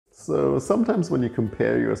So sometimes when you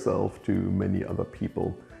compare yourself to many other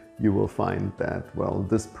people, you will find that, well,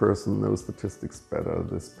 this person knows statistics better,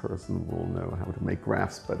 this person will know how to make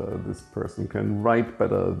graphs better, this person can write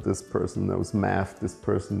better, this person knows math, this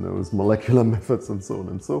person knows molecular methods, and so on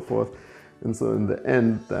and so forth. And so in the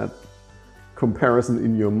end, that comparison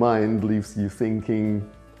in your mind leaves you thinking,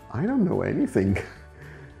 I don't know anything.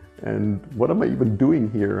 And what am I even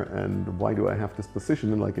doing here? And why do I have this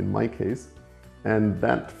position, like in my case? And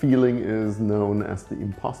that feeling is known as the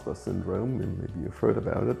impostor syndrome, and maybe you've heard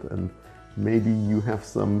about it, and maybe you have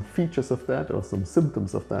some features of that or some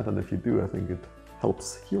symptoms of that, and if you do, I think it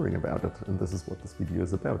helps hearing about it, and this is what this video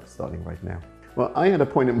is about, starting right now. Well, I had a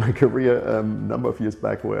point in my career a number of years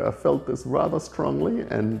back where I felt this rather strongly,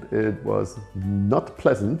 and it was not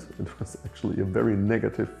pleasant. It was actually a very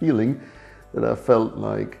negative feeling that I felt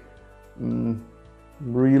like,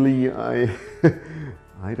 really,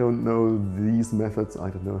 I don't know these methods,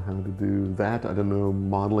 I don't know how to do that, I don't know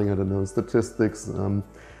modeling, I don't know statistics,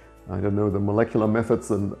 I don't know the molecular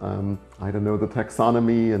methods, and I don't know the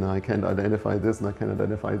taxonomy, and I can't identify this and I can't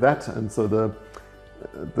identify that. And so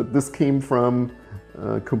this came from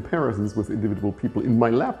comparisons with individual people in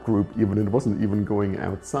my lab group. Even it wasn't even going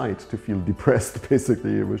outside to feel depressed,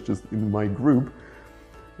 basically. It was just in my group,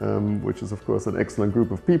 which is of course an excellent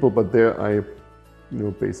group of people, but there I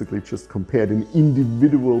basically just compared in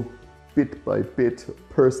individual, bit by bit,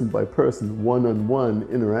 person by person, one-on-one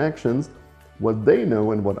interactions, what they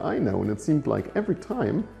know and what I know. And it seemed like every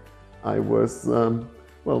time I was,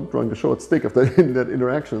 well, drawing the short stick of that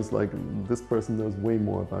interactions, like this person knows way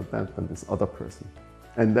more about that than this other person.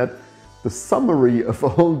 And that the summary of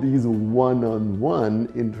all these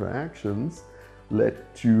one-on-one interactions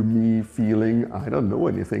led to me feeling, I don't know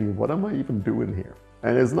anything, what am I even doing here?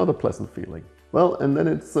 And it's not a pleasant feeling. Well, and then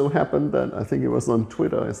it so happened that I think it was on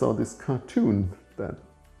Twitter, I saw this cartoon that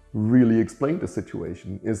really explained the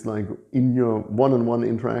situation. It's like in your one-on-one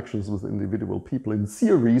interactions with individual people in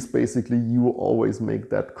series, basically you always make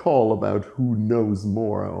that call about who knows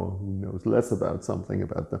more or who knows less about something,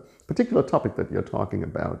 about the particular topic that you're talking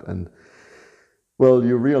about. And well,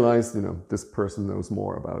 you realize, this person knows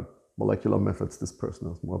more about molecular methods, this person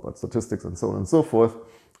knows more about statistics, and so on and so forth.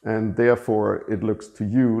 And therefore it looks to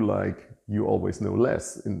you like you always know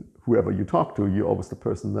less. In whoever you talk to, you're always the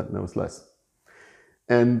person that knows less.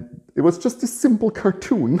 And it was just this simple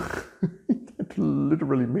cartoon that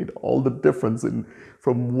literally made all the difference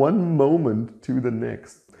from one moment to the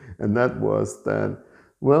next. And that was that,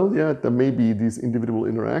 well, yeah, there may be these individual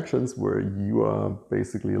interactions where you are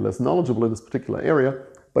basically less knowledgeable in this particular area,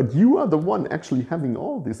 but you are the one actually having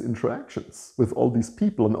all these interactions with all these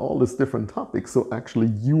people and all these different topics. So actually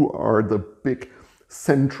you are the big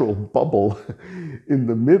central bubble in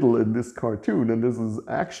the middle in this cartoon. And this is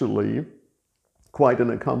actually quite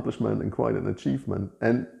an accomplishment and quite an achievement.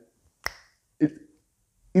 And it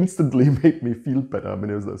instantly made me feel better. I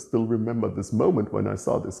mean, I still remember this moment when I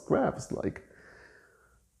saw this graph. It's like,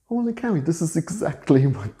 holy cow, this is exactly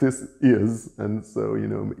what this is. And so,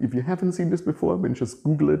 if you haven't seen this before, then just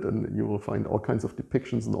Google it and you will find all kinds of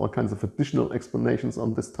depictions and all kinds of additional explanations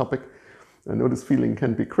on this topic. I know this feeling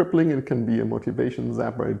can be crippling, it can be a motivation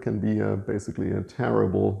zapper, it can be basically a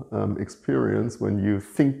terrible experience when you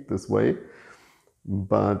think this way.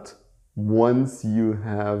 But once you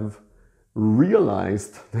have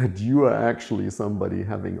realized that you are actually somebody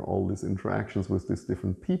having all these interactions with these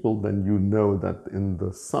different people, then you know that in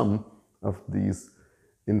the sum of these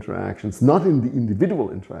interactions, not in the individual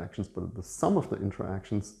interactions, but in the sum of the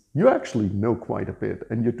interactions, you actually know quite a bit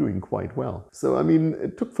and you're doing quite well. So, I mean,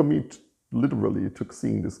 it took for me, literally, it took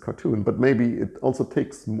seeing this cartoon, but maybe it also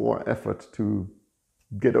takes more effort to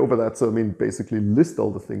get over that. So, I mean, basically list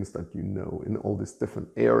all the things that you know in all these different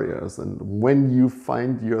areas. And when you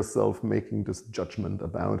find yourself making this judgment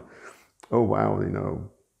about, oh, wow,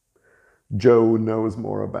 Joe knows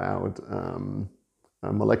more about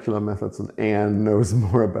molecular methods and Anne knows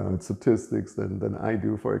more about statistics than I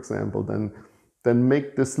do, for example, then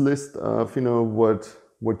make this list of,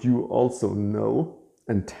 what you also know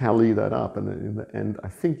and tally that up. And in the end, I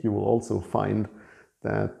think you will also find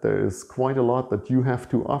that there's quite a lot that you have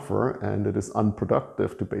to offer, and it is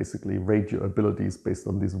unproductive to basically rate your abilities based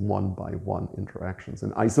on these one-by-one interactions.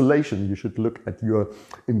 In isolation, you should look at your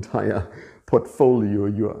entire portfolio,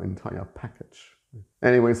 your entire package.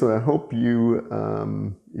 Anyway, so I hope you,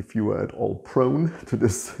 if you are at all prone to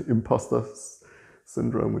this imposter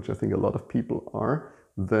syndrome, which I think a lot of people are,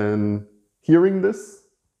 then hearing this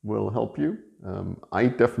will help you. I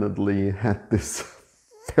definitely had this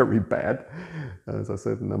very bad, as I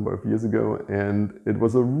said a number of years ago, and it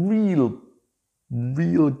was a real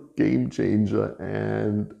real game changer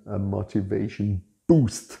and a motivation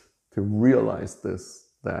boost to realize this,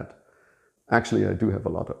 that actually I do have a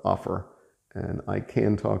lot to offer and I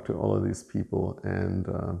can talk to all of these people. And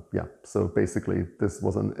yeah, so basically this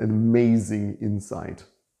was an amazing insight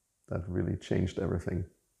that really changed everything.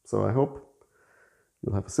 So I hope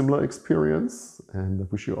you'll have a similar experience, and I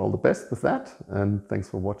wish you all the best with that. And thanks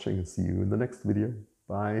for watching, and see you in the next video.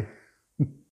 Bye.